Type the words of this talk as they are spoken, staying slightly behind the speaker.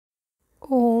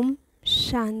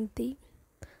Shanti.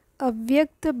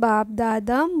 Avyakt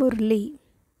BaapDada Murli.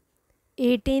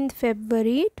 18th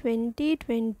February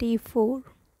 2024.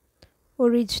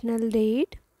 Original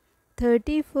date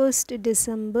 31st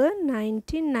December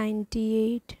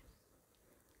 1998.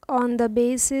 On the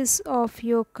basis of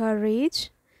your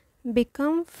courage,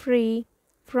 become free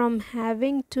from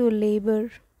having to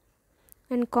labor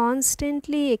and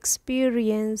constantly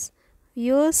experience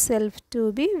yourself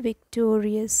to be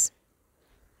victorious.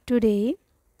 Today,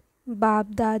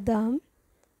 BaapDada,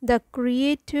 the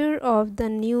creator of the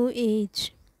new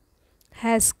age,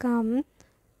 has come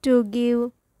to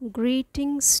give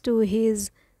greetings to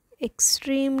his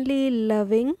extremely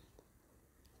loving,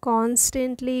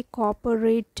 constantly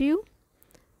cooperative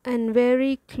and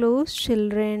very close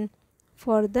children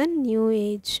for the new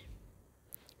age,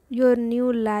 your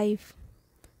new life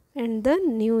and the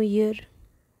new year.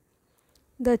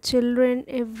 The children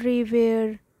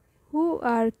everywhere who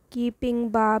are keeping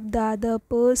BaapDada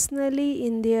personally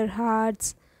in their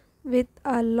hearts with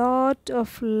a lot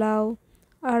of love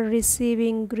are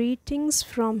receiving greetings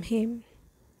from him.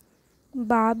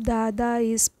 BaapDada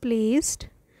is pleased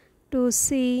to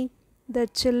see the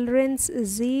children's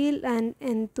zeal and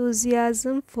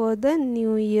enthusiasm for the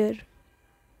new year.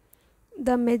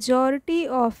 The majority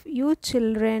of you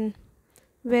children,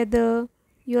 whether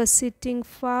you are sitting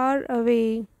far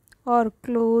away or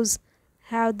close,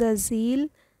 have the zeal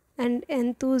and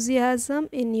enthusiasm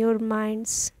in your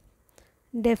minds,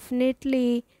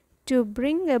 definitely to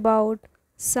bring about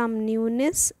some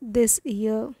newness this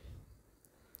year,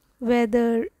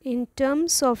 whether in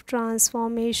terms of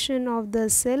transformation of the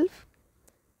self,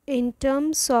 in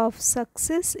terms of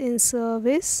success in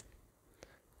service,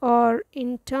 or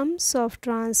in terms of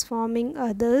transforming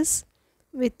others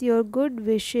with your good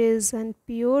wishes and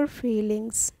pure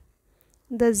feelings.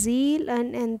 The zeal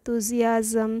and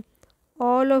enthusiasm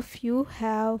all of you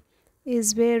have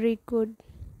is very good.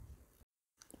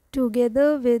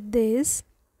 Together with this,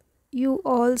 you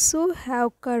also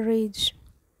have courage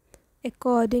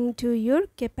according to your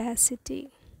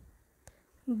capacity.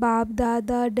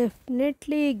 BaapDada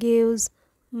definitely gives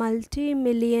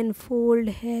multi-million-fold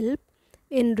help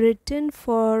in return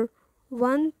for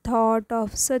one thought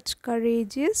of such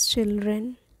courageous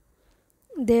children.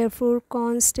 Therefore,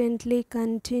 constantly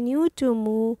continue to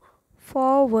move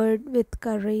forward with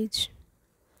courage.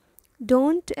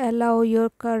 Don't allow your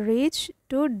courage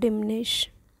to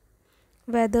diminish,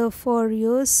 whether for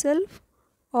yourself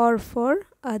or for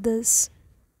others,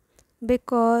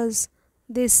 because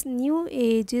this new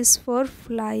age is for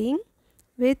flying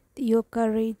with your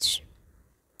courage.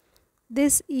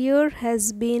 This year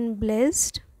has been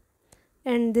blessed,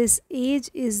 and this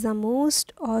age is the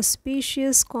most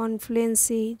auspicious confluence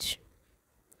age.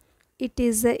 It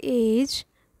is the age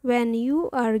when you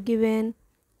are given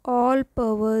all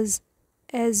powers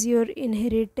as your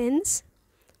inheritance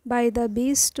by the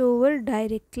bestower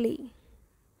directly.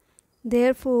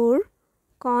 Therefore,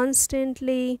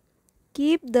 constantly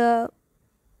keep the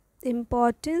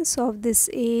importance of this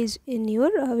age in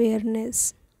your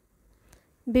awareness.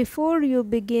 Before you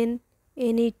begin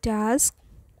any task,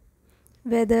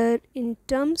 whether in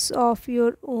terms of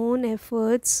your own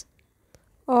efforts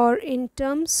or in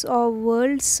terms of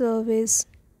world service,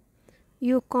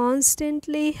 you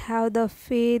constantly have the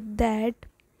faith that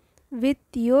with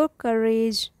your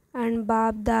courage and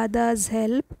BaapDada's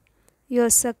help, your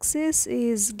success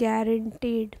is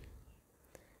guaranteed.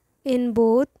 In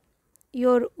both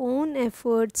your own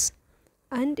efforts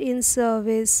and in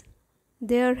service,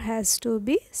 there has to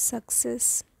be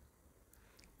success.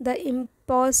 The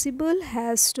impossible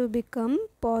has to become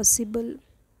possible,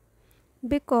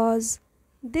 because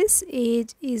this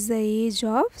age is the age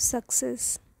of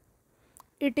success.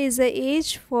 It is the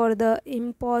age for the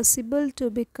impossible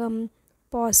to become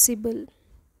possible.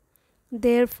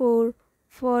 Therefore,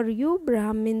 for you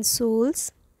Brahmin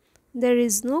souls, there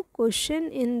is no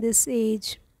question in this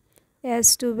age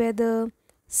as to whether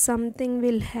something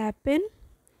will happen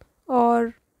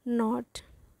or not,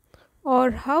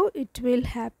 or how it will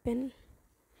happen.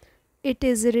 It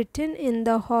is written in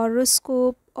the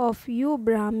horoscope of you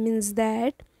Brahmins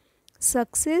that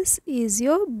success is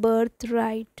your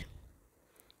birthright.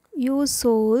 You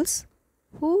souls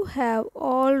who have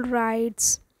all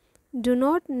rights do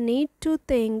not need to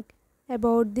think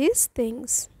about these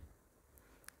things.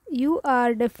 You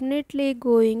are definitely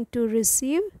going to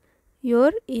receive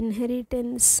your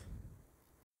inheritance.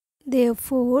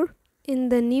 Therefore, in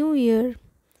the new year,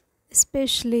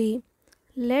 especially,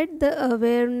 let the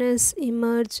awareness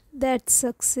emerge that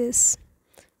success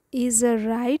is a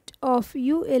right of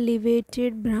you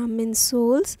elevated Brahmin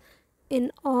souls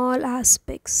in all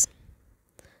aspects.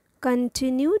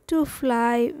 Continue to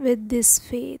fly with this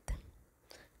faith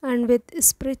and with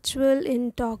spiritual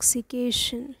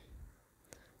intoxication,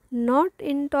 not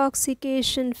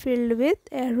intoxication filled with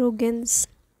arrogance,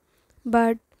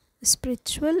 but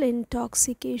spiritual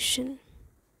intoxication.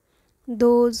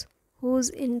 Those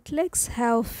whose intellects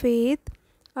have faith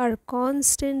are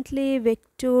constantly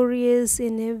victorious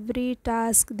in every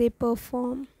task they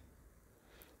perform.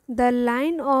 The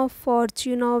line of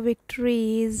fortune of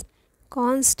victory is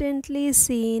constantly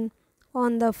seen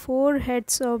on the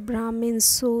foreheads of Brahmin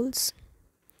souls,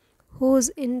 whose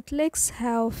intellects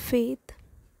have faith.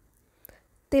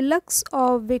 Tilaks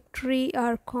of victory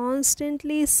are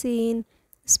constantly seen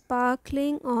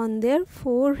sparkling on their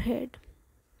forehead.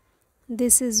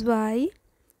 This is why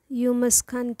you must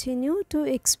continue to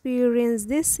experience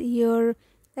this year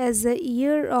as a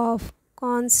year of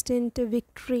constant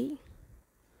victory.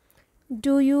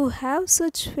 Do you have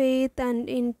such faith and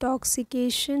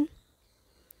intoxication?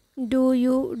 Do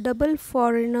you double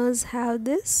foreigners have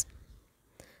this?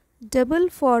 Double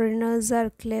foreigners are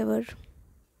clever.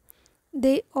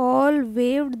 They all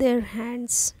waved their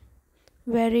hands.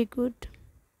 Very good.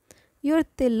 Your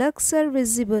tilaks are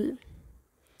visible.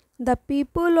 The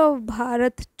people of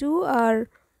Bharat too are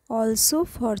also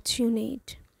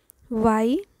fortunate.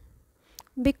 Why?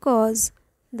 Because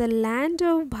the land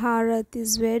of Bharat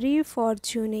is very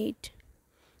fortunate.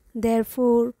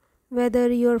 Therefore, whether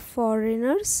you are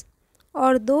foreigners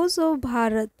or those of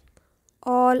Bharat,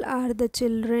 all are the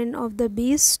children of the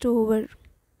bestower.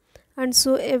 And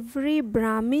so every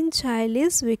Brahmin child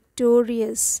is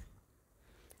victorious.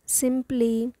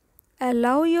 Simply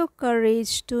allow your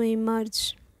courage to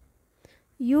emerge.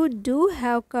 You do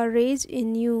have courage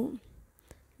in you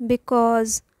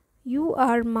because you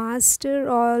are master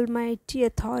almighty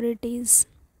authorities.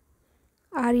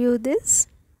 Are you this?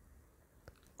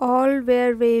 All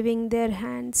were waving their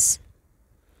hands.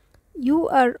 You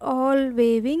are all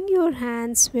waving your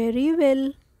hands very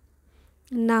well.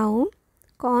 Now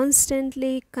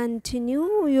constantly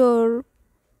continue your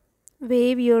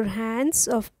wave your hands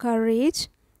of courage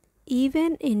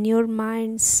even in your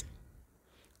minds.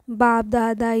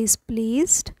 BaapDada is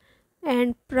pleased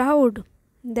and proud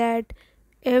that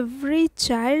every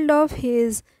child of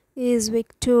his is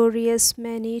victorious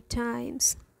many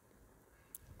times.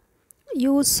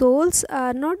 You souls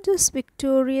are not just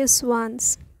victorious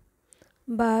ones,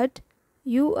 but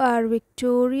you are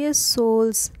victorious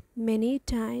souls many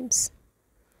times.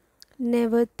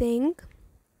 Never think,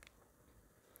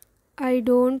 I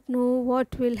don't know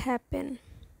what will happen.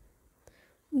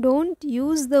 Don't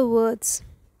use the words,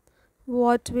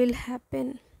 what will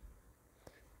happen.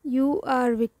 You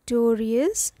are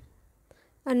victorious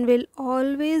and will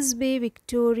always be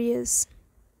victorious.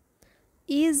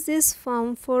 Is this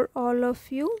firm for all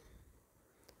of you?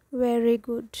 Very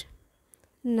good.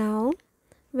 Now,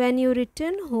 when you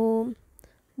return home,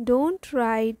 don't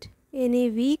write any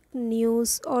weak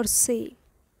news or say,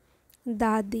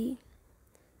 Dadi,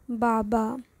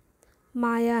 Baba,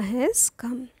 Maya has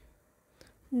come.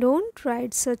 Don't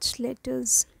write such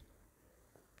letters.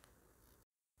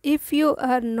 If you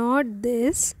are not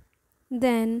this,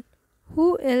 then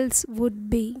who else would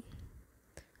be?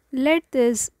 Let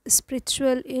this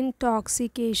spiritual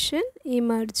intoxication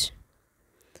emerge.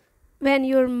 When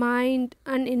your mind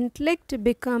and intellect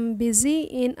become busy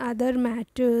in other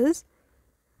matters,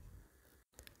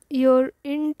 your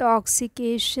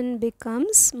intoxication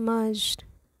becomes merged.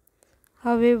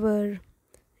 However,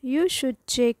 you should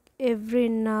check every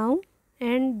now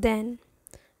and then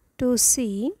to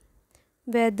see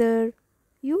whether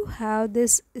you have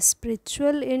this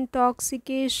spiritual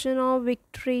intoxication of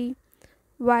victory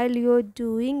while you're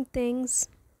doing things.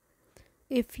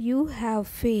 If you have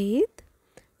faith,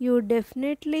 you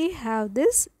definitely have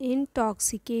this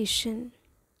intoxication.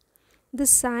 The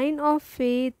sign of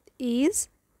faith is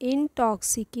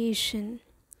intoxication.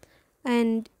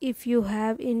 And if you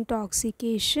have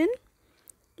intoxication,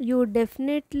 you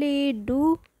definitely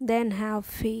do then have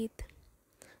faith.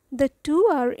 The two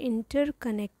are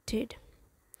interconnected.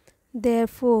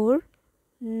 Therefore,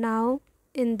 now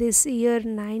in this year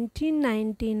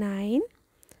 1999,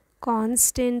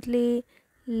 constantly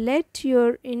let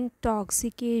your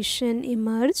intoxication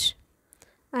emerge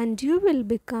and you will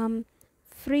become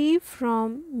free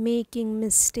from making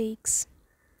mistakes.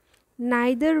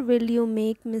 Neither will you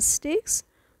make mistakes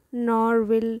nor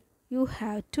will you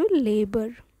have to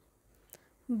labor.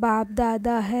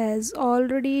 BaapDada has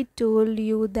already told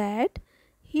you that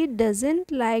he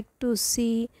doesn't like to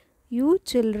see you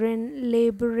children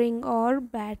laboring or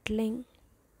battling.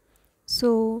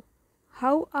 So,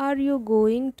 how are you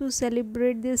going to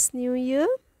celebrate this new year?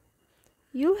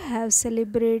 You have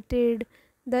celebrated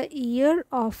the year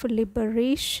of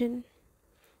liberation.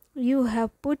 You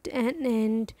have put an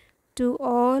end to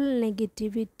all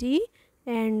negativity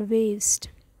and waste.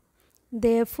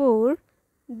 Therefore,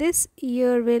 this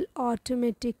year will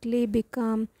automatically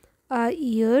become a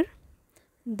year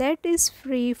that is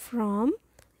free from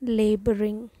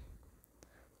laboring.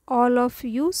 All of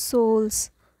you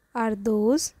souls are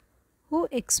those who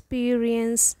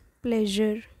experience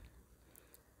pleasure.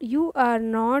 You are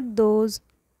not those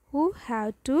who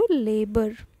have to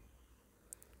labor.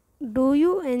 Do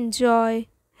you enjoy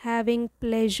having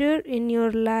pleasure in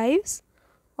your lives,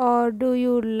 or do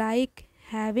you like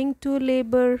having to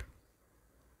labor?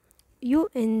 You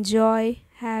enjoy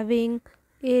having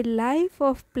a life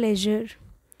of pleasure,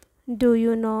 do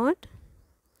you not?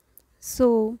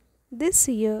 So, this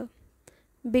year,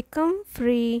 become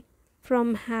free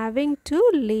from having to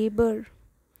labor,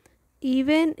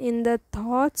 even in the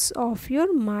thoughts of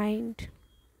your mind.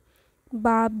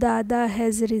 Baap Dada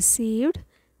has received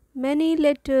many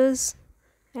letters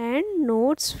and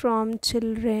notes from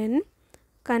children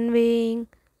conveying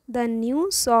the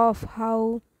news of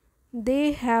how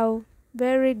they have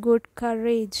very good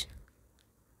courage.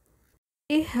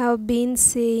 They have been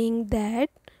saying that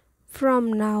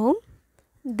from now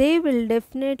they will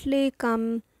definitely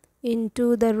come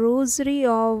into the rosary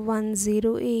of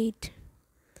 108.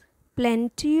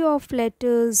 Plenty of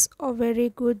letters of very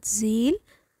good zeal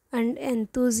and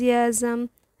enthusiasm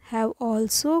have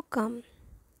also come.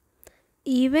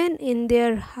 Even in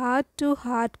their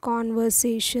heart-to-heart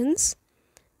conversations,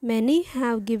 many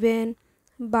have given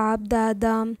Baap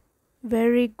Dada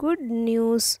very good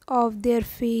news of their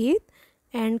faith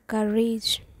and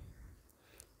courage.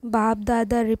 Baap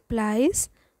Dada replies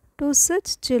to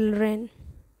such children,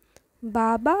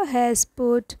 Baba has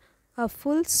put a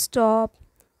full stop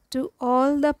to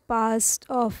all the past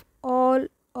of all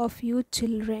of you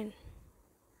children.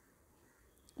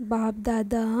 Baap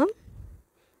Dada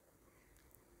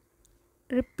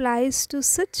replies to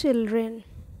such children,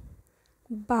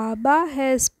 Baba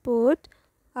has put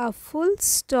a full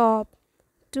stop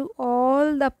to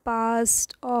all the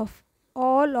past of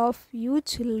all of you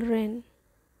children.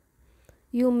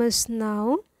 You must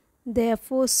now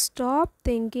therefore stop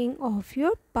thinking of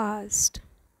your past.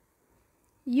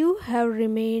 You have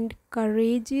remained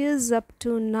courageous up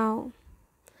to now,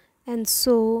 and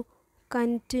so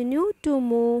continue to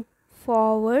move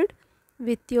forward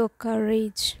with your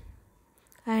courage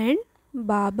and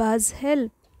Baba's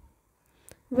help.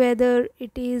 Whether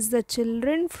it is the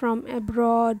children from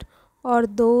abroad or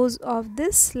those of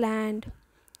this land,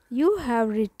 you have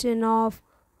written of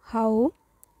how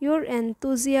your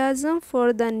enthusiasm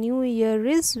for the new year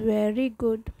is very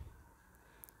good.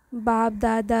 Baap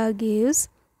Dada gives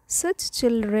such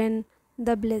children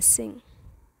the blessing.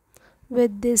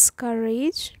 With this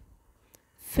courage,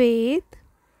 faith,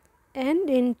 and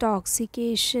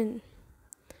intoxication,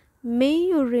 may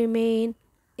you remain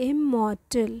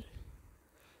immortal.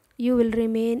 You will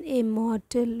remain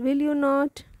immortal, will you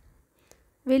not?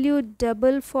 Will you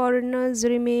double foreigners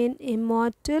remain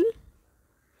immortal?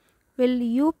 Will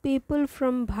you people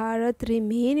from Bharat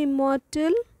remain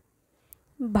immortal?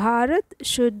 Bharat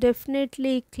should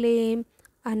definitely claim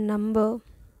a number.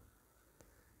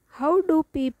 How do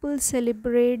people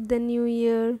celebrate the new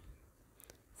year?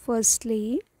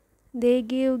 Firstly, they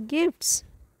give gifts,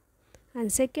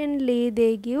 and secondly,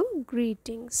 they give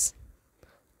greetings.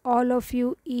 All of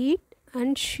you eat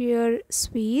and share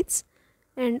sweets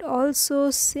and also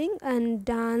sing and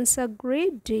dance a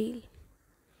great deal.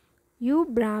 You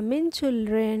Brahmin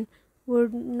children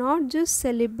would not just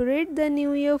celebrate the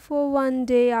new year for one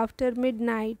day after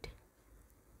midnight,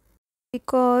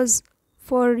 because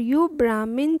for you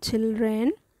Brahmin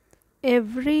children,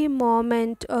 every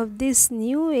moment of this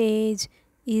new age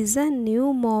is a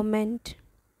new moment.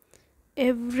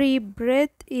 Every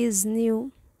breath is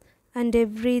new and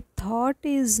every thought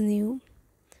is new.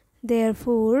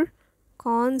 Therefore,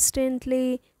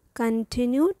 constantly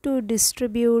continue to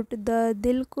distribute the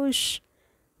Dilkush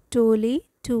Toli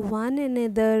to one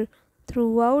another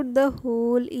throughout the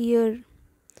whole year,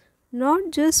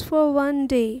 not just for one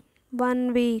day,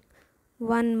 1 week,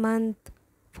 1 month,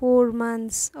 4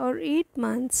 months, or 8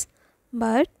 months,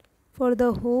 but for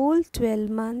the whole 12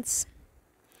 months.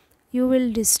 You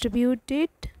will distribute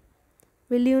it,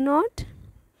 will you not?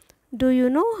 Do you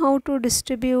know how to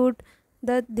distribute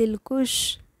the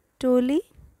Dilkush Toli?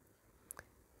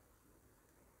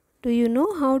 Do you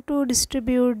know how to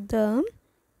distribute the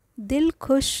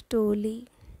Dilkush Toli?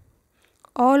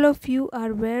 All of you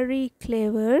are very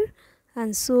clever,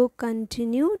 and so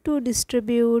continue to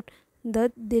distribute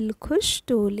the Dilkush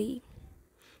Toli.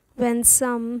 When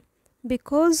some,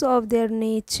 because of their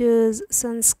natures,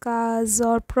 sanskars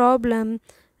or problem,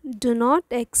 do not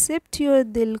accept your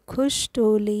dil khush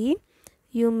toli,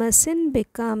 you mustn't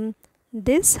become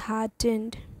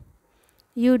disheartened.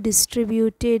 You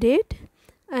distributed it,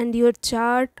 and your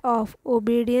chart of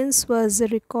obedience was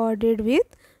recorded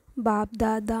with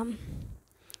BaapDada.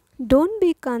 Don't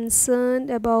be concerned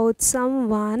about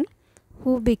someone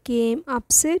who became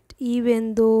upset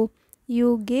even though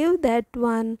you gave that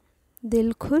one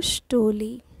dil khush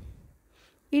toli.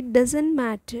 It doesn't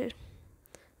matter.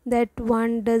 That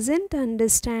one doesn't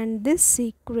understand this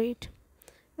secret,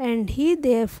 and he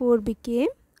therefore became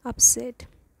upset.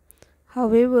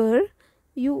 However,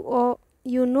 you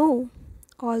know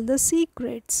all the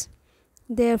secrets.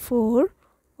 Therefore,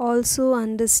 also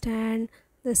understand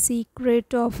the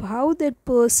secret of how that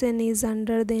person is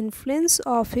under the influence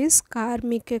of his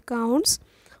karmic accounts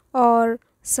or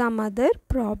some other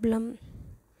problem.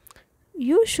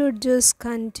 You should just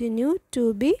continue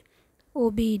to be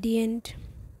obedient.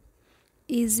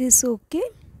 Is this okay?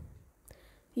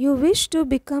 You wish to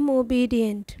become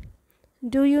obedient,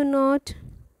 do you not?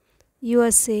 You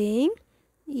are saying,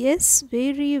 yes,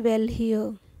 very well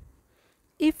here.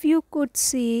 If you could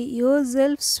see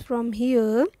yourselves from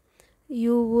here,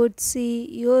 you would see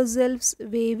yourselves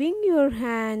waving your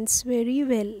hands very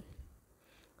well.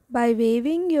 By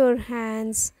waving your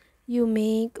hands, you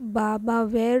make Baba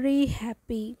very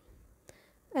happy.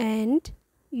 And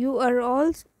you are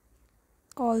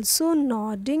also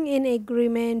nodding in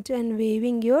agreement and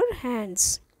waving your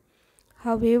hands.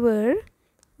 However,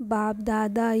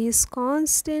 BaapDada is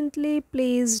constantly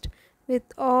pleased with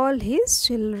all his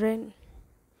children.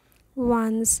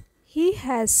 Once he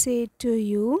has said to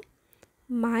you,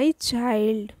 my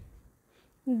child,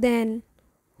 then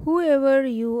whoever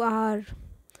you are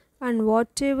and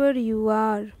whatever you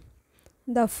are,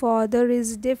 the Father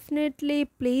is definitely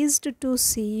pleased to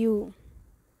see you.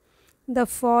 The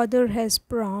Father has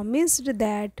promised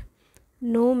that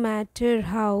no matter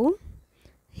how,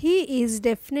 He is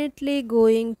definitely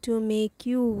going to make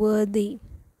you worthy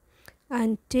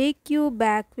and take you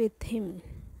back with Him.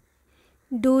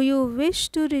 Do you wish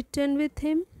to return with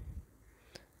Him?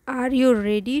 Are you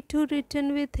ready to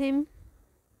return with Him?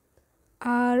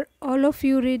 Are all of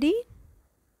you ready?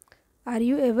 Are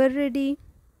you ever ready?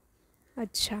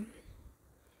 Acha.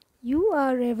 You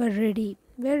are ever ready.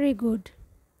 Very good.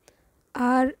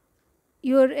 Are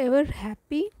you ever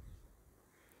happy?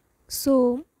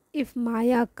 So, if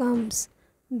Maya comes,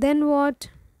 then what?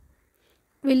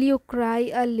 Will you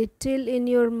cry a little in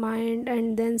your mind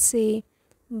and then say,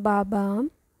 Baba,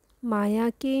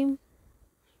 Maya came,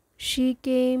 she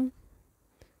came?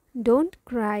 Don't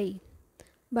cry,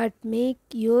 but make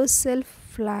yourself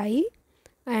fly,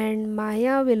 and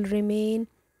Maya will remain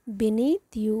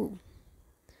beneath you.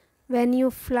 When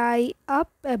you fly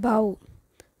up above,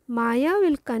 Maya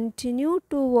will continue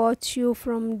to watch you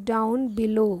from down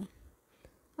below.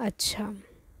 Acha.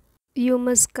 You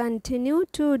must continue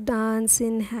to dance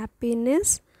in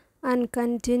happiness and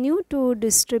continue to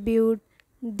distribute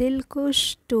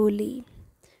Dilkush Toli.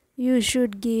 You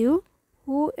should give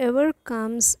whoever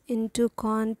comes into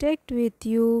contact with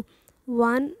you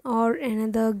one or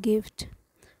another gift.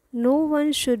 No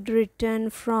one should return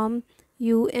from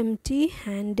you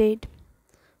empty-handed.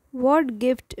 What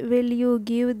gift will you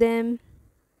give them?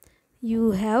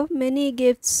 You have many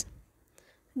gifts.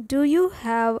 Do you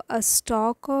have a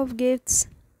stock of gifts?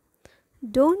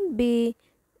 Don't be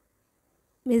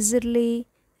miserly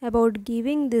about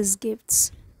giving these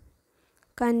gifts.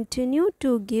 Continue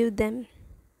to give them.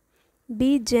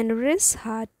 Be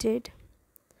generous-hearted.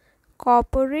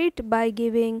 Cooperate by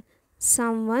giving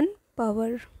someone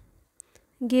power.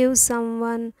 Give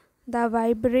someone the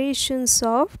vibrations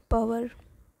of power.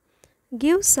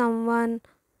 Give someone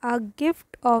a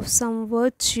gift of some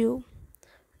virtue,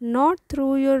 not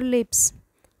through your lips,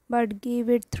 but give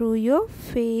it through your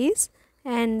face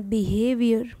and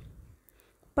behavior.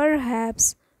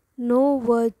 Perhaps no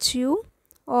virtue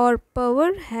or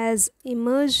power has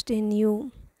emerged in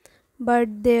you,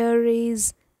 but there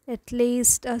is at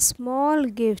least a small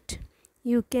gift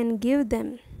you can give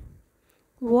them.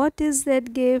 What is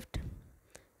that gift?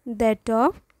 That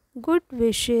of good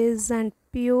wishes and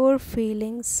pure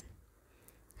feelings.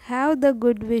 Have the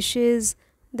good wishes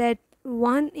that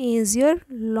one is your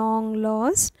long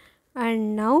lost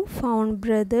and now found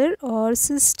brother or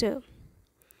sister.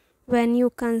 When you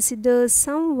consider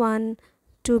someone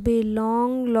to be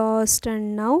long lost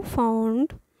and now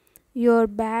found, your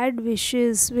bad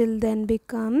wishes will then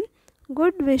become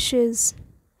good wishes.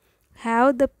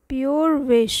 Have the pure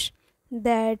wish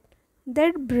that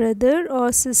that brother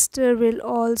or sister will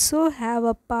also have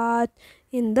a part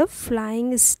in the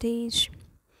flying stage.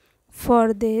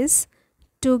 For this,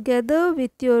 together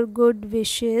with your good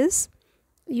wishes,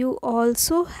 you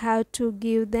also have to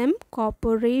give them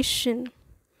cooperation.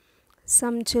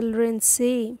 Some children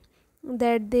say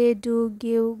that they do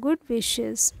give good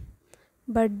wishes,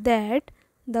 but that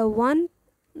the one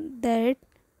that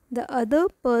the other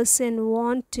person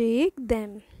won't take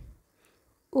them.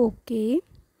 Okay,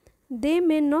 they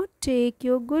may not take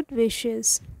your good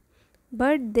wishes,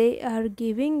 but they are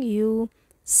giving you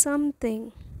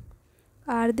something.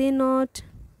 Are they not?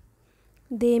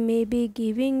 They may be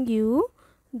giving you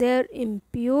their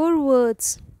impure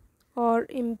words or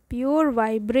impure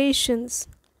vibrations,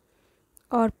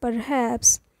 or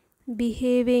perhaps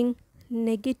behaving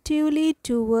negatively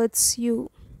towards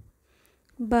you.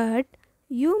 But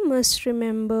you must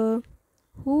remember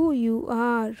who you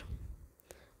are.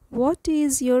 What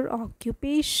is your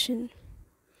occupation?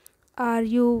 Are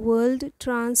you world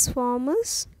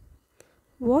transformers?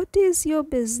 What is your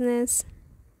business?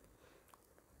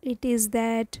 It is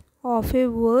that of a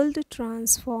world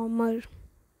transformer.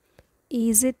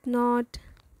 Is it not?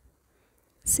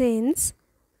 Since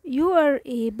you are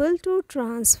able to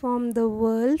transform the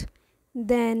world,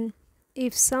 then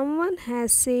if someone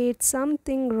has said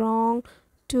something wrong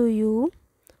to you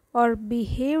or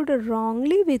behaved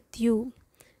wrongly with you,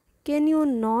 can you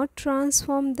not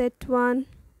transform that one?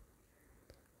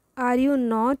 Are you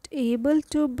not able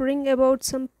to bring about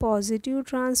some positive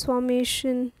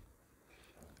transformation?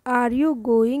 Are you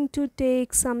going to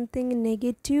take something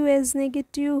negative as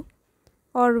negative,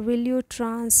 or will you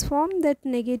transform that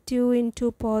negative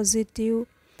into positive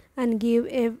and give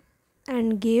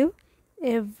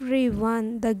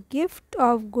everyone the gift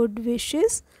of good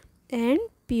wishes and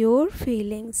pure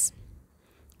feelings?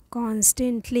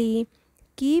 Constantly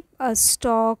keep a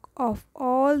stock of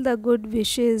all the good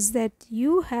wishes that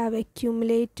you have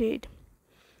accumulated.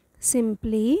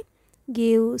 Simply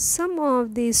give some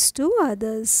of these to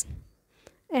others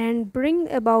and bring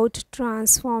about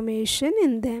transformation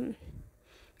in them.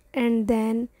 And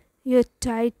then your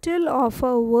title of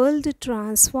a world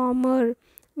transformer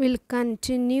will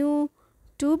continue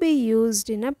to be used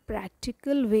in a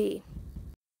practical way.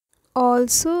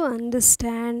 Also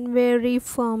understand very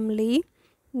firmly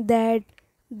that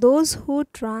those who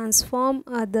transform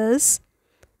others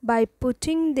by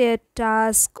putting their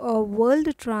task of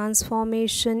world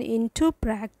transformation into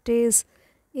practice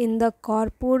in the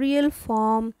corporeal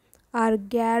form are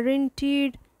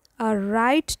guaranteed a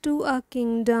right to a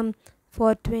kingdom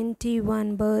for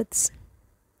 21 births.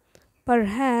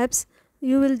 Perhaps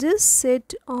you will just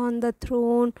sit on the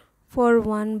throne for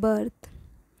one birth,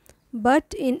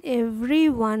 but in every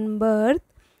one birth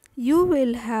you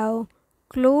will have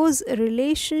close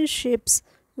relationships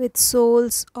with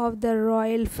souls of the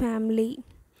royal family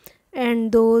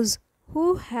and those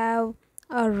who have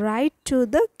a right to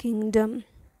the kingdom.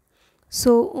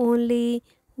 So only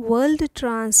world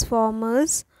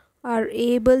transformers are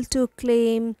able to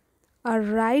claim a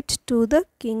right to the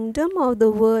kingdom of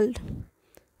the world.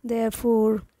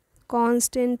 Therefore,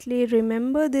 constantly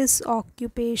remember this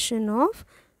occupation of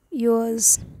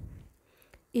yours.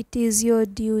 It is your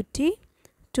duty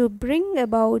to bring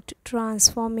about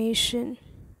transformation.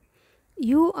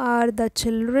 You are the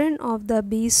children of the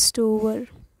bestower,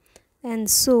 and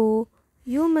so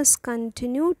you must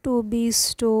continue to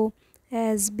bestow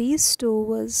as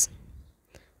bestowers.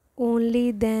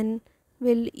 Only then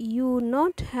will you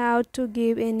not have to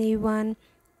give anyone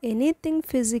anything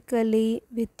physically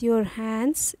with your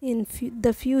hands in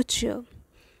the future.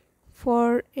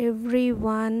 For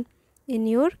everyone in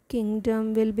your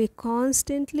kingdom will be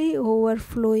constantly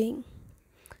overflowing.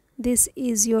 This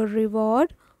is your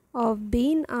reward of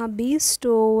being a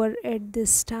bestower at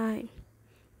this time.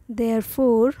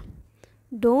 Therefore,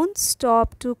 don't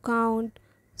stop to count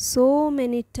so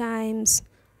many times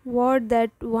what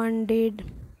that one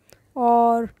did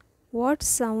or what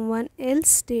someone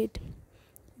else did.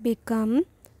 Become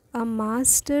a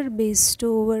master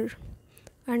bestower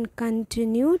and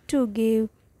continue to give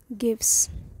gifts.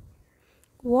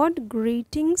 What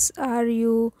greetings are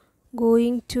you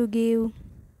going to give?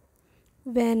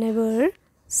 Whenever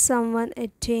someone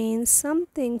attains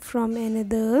something from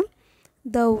another,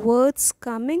 the words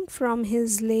coming from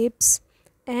his lips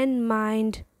and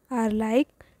mind are like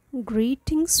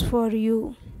greetings for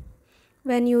you.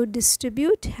 When you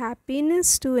distribute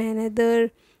happiness to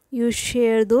another, you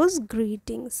share those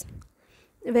greetings.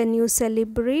 When you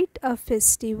celebrate a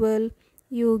festival,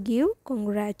 you give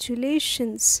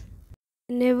congratulations.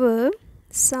 Whenever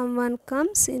someone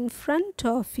comes in front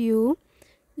of you,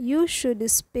 you should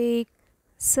speak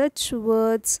such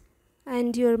words,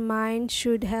 and your mind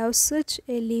should have such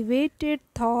elevated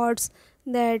thoughts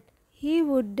that he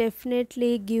would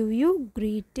definitely give you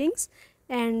greetings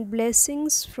and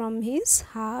blessings from his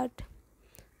heart.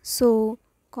 So,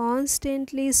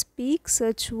 constantly speak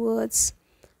such words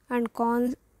and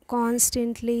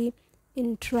constantly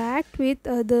interact with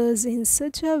others in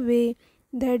such a way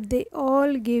that they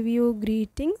all give you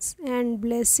greetings and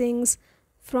blessings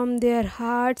from their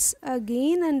hearts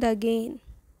again and again.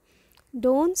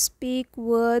 Don't speak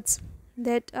words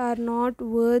that are not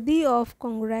worthy of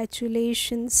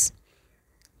congratulations.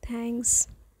 Thanks.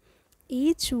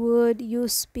 Each word you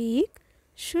speak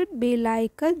should be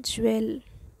like a jewel.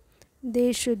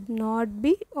 They should not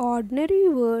be ordinary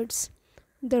words.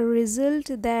 The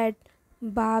result that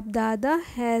Baap Dada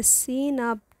has seen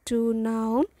up to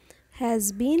now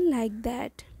has been like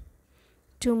that.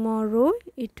 Tomorrow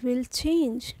it will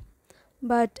change.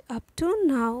 But up to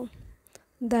now,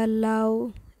 the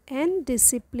love and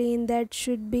discipline that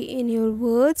should be in your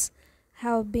words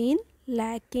have been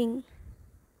lacking.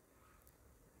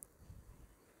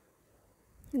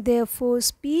 Therefore,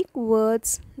 speak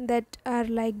words that are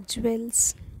like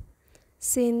jewels.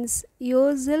 Since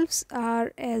yourselves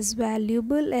are as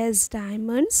valuable as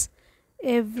diamonds,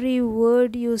 every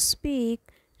word you speak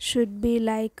should be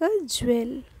like a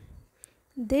jewel.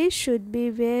 They should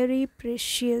be very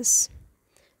precious.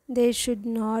 They should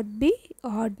not be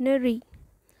ordinary,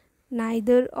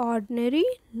 neither ordinary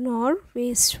nor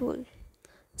wasteful.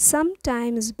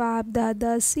 Sometimes Baap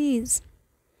Dada sees.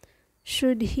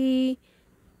 Should he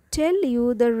tell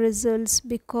you the results,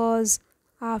 because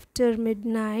after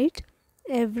midnight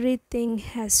everything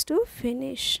has to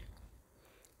finish.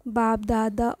 Baap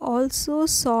Dada also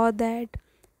saw that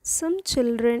some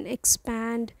children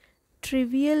expand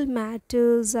trivial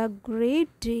matters a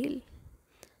great deal.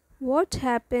 What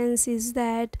happens is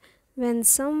that when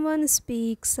someone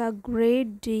speaks a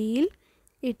great deal,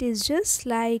 it is just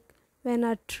like when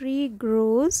a tree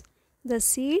grows, the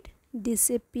seed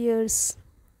disappears.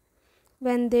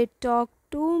 When they talk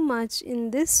too much in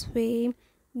this way,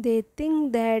 they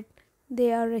think that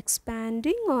they are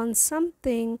expanding on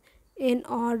something in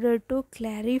order to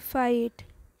clarify it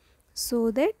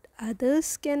so that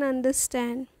others can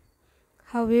understand.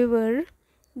 However,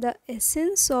 the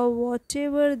essence of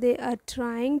whatever they are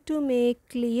trying to make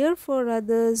clear for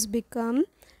others become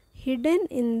hidden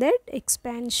in that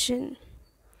expansion.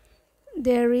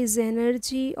 There is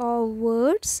energy of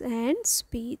words and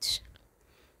speech.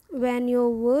 When your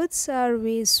words are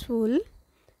wasteful,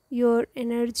 your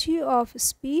energy of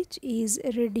speech is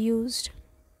reduced.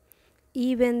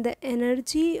 Even the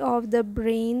energy of the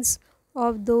brains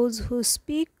of those who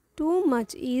speak too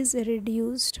much is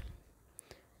reduced.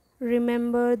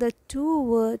 Remember the two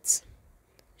words,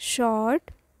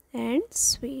 short and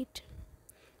sweet.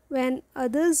 When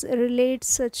others relate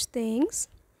such things,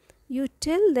 you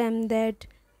tell them that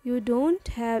you don't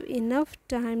have enough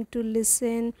time to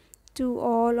listen to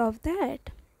all of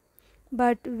that.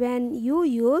 But when you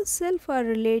yourself are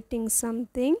relating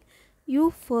something, you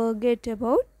forget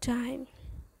about time.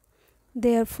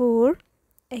 Therefore,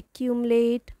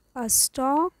 accumulate a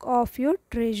stock of your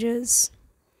treasures.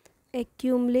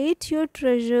 Accumulate your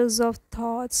treasures of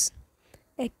thoughts.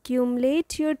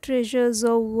 Accumulate your treasures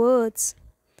of words.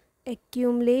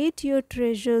 Accumulate your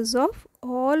treasures of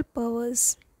all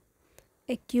powers.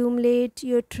 Accumulate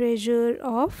your treasure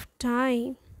of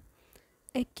time.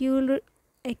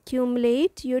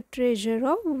 Accumulate your treasure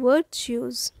of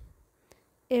virtues.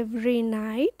 Every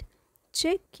night,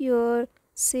 check your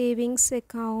savings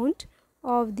account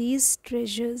of these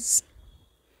treasures.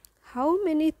 How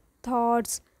many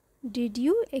thoughts did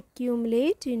you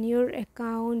accumulate in your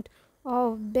account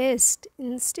of best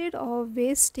instead of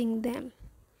wasting them?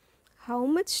 How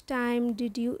much time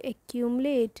did you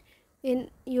accumulate in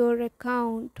your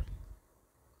account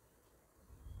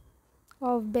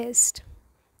of best?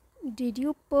 Did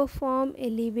you perform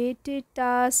elevated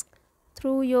tasks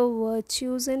through your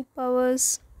virtues and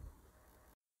powers?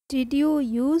 Did you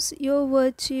use your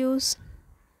virtues?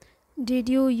 Did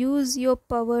you use your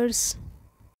powers?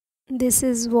 This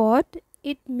is what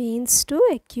it means to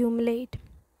accumulate.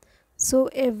 So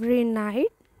every night,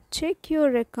 check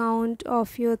your account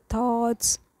of your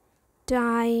thoughts,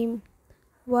 time,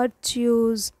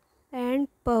 virtues and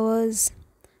powers,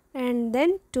 and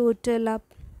then total up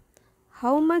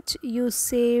how much you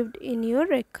saved in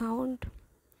your account.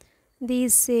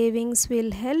 These savings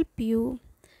will help you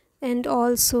and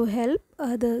also help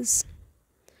others.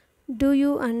 Do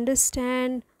you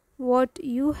understand what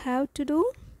you have to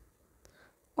do?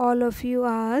 All of you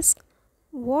ask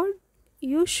what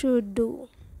you should do.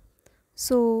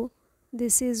 So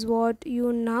This is what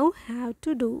you now have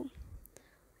to do.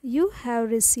 You have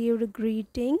received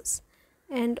greetings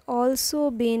and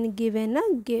also been given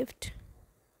a gift.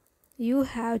 You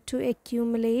have to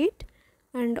accumulate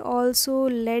and also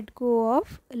let go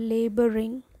of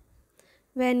laboring.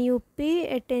 When you pay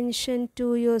attention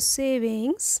to your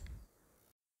savings,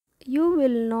 you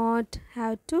will not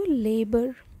have to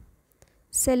labor.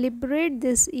 Celebrate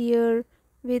this year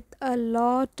with a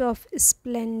lot of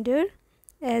splendor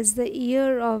as the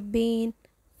year of being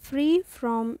free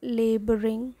from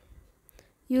laboring.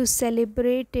 You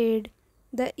celebrated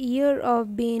the year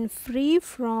of being free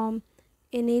from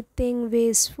anything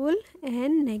wasteful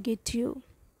and negative.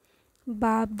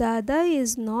 BaapDada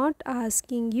is not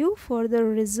asking you for the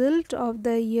result of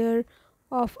the year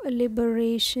of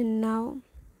liberation now,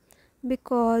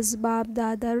 because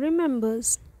BaapDada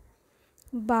remembers.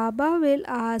 Baba will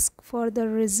ask for the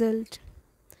result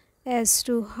as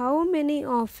to how many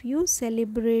of you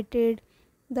celebrated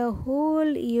the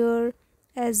whole year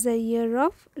as the year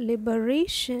of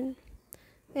liberation,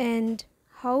 and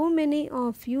how many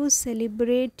of you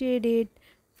celebrated it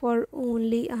for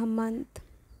only a month.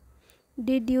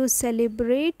 Did you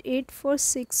celebrate it for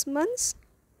 6 months?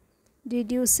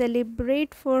 Did you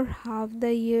celebrate for half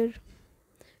the year?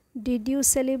 Did you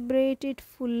celebrate it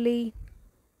fully?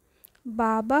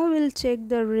 Baba will check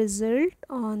the result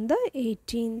on the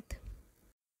 18th.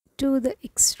 To the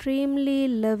extremely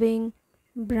loving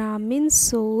Brahmin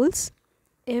souls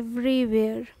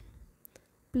everywhere,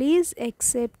 please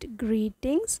accept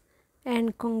greetings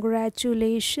and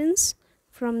congratulations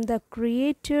from the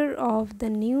creator of the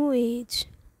new age.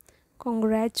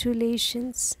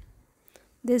 Congratulations.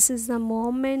 This is the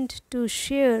moment to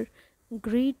share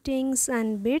greetings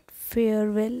and bid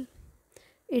farewell.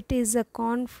 It is a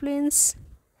confluence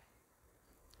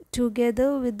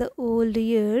together with the old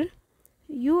year.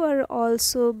 You are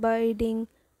also bidding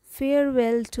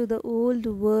farewell to the old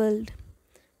world.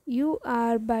 You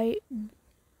are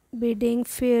bidding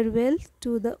farewell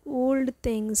to the old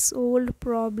things, old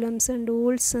problems and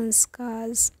old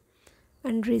sanskars,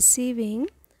 and receiving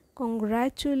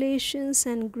congratulations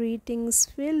and greetings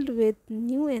filled with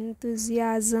new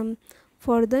enthusiasm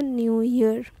for the new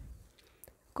year.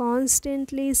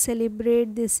 Constantly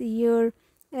celebrate this year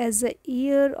as a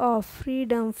year of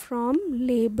freedom from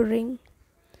laboring.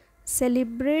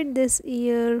 Celebrate this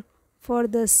year for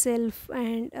the self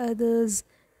and others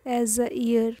as a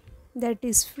year that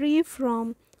is free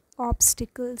from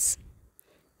obstacles.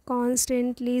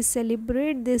 Constantly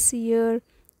celebrate this year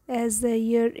as the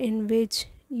year in which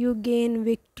you gain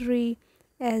victory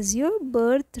as your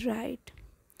birthright.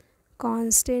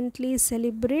 Constantly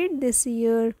celebrate this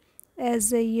year as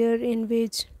the year in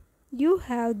which you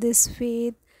have this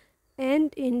faith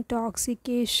and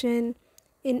intoxication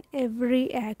in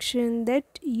every action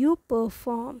that you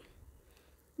perform.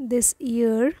 This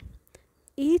year,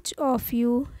 each of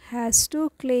you has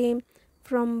to claim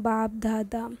from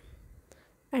BaapDada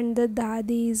and the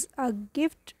Dadis a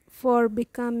gift for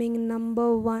becoming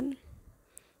number one.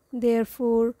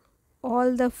 Therefore,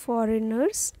 all the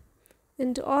foreigners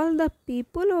and all the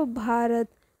people of Bharat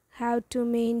have to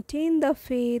maintain the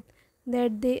faith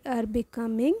that they are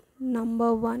becoming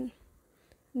number one.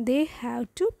 They have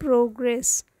to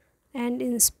progress and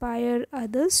inspire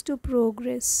others to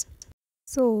progress.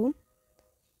 So,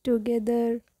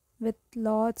 together with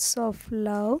lots of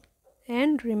love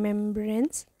and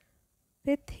remembrance,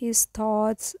 with his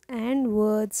thoughts and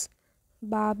words,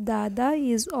 BaapDada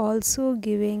is also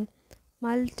giving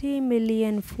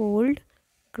multi-million fold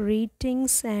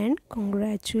greetings and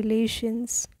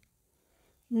congratulations.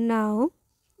 Now,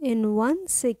 in 1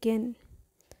 second,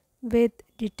 with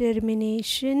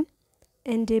determination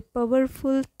and a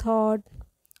powerful thought,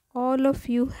 all of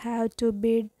you have to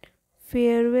bid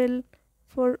farewell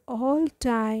for all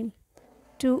time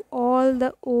to all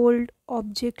the old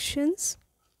objections,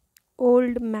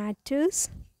 old matters,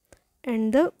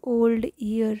 and the old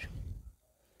year.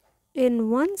 In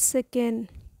 1 second,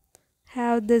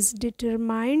 have this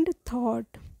determined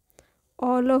thought.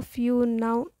 All of you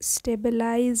now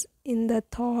stabilize in the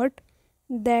thought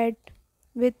that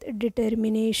with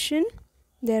determination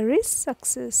there is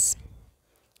success.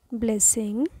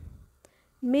 Blessing.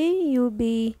 May you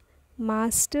be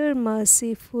Master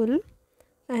merciful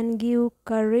and give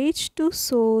courage to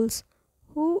souls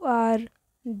who are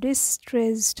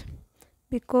distressed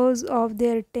because of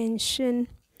their tension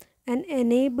and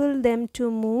enable them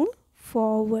to move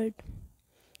forward.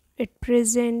 At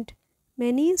present,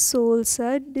 many souls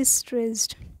are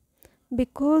distressed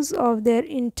because of their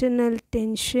internal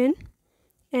tension,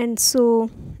 and so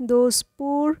those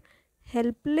poor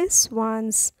helpless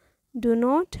ones do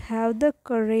not have the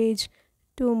courage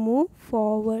to move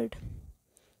forward.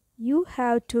 You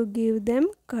have to give them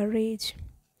courage.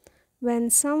 When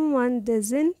someone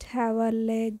doesn't have a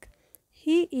leg,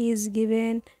 he is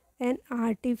given an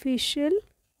artificial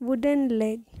wooden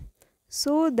leg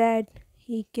so that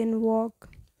he can walk.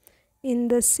 In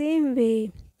the same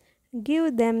way,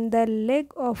 give them the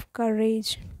leg of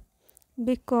courage,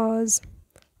 because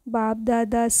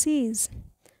BaapDada sees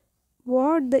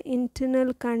what the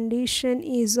internal condition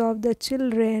is of the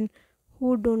children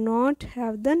who do not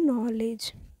have the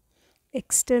knowledge.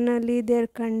 Externally, their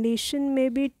condition may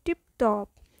be tip-top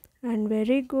and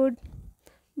very good,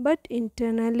 but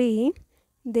internally,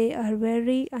 they are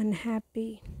very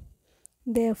unhappy.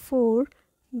 Therefore,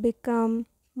 become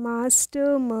Master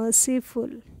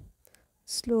Merciful.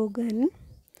 Slogan: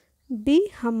 be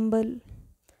humble,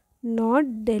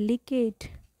 not delicate.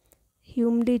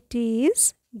 Humility is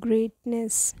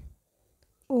greatness.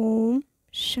 Om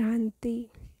Shanti.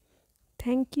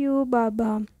 Thank you,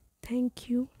 Baba. Thank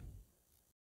you.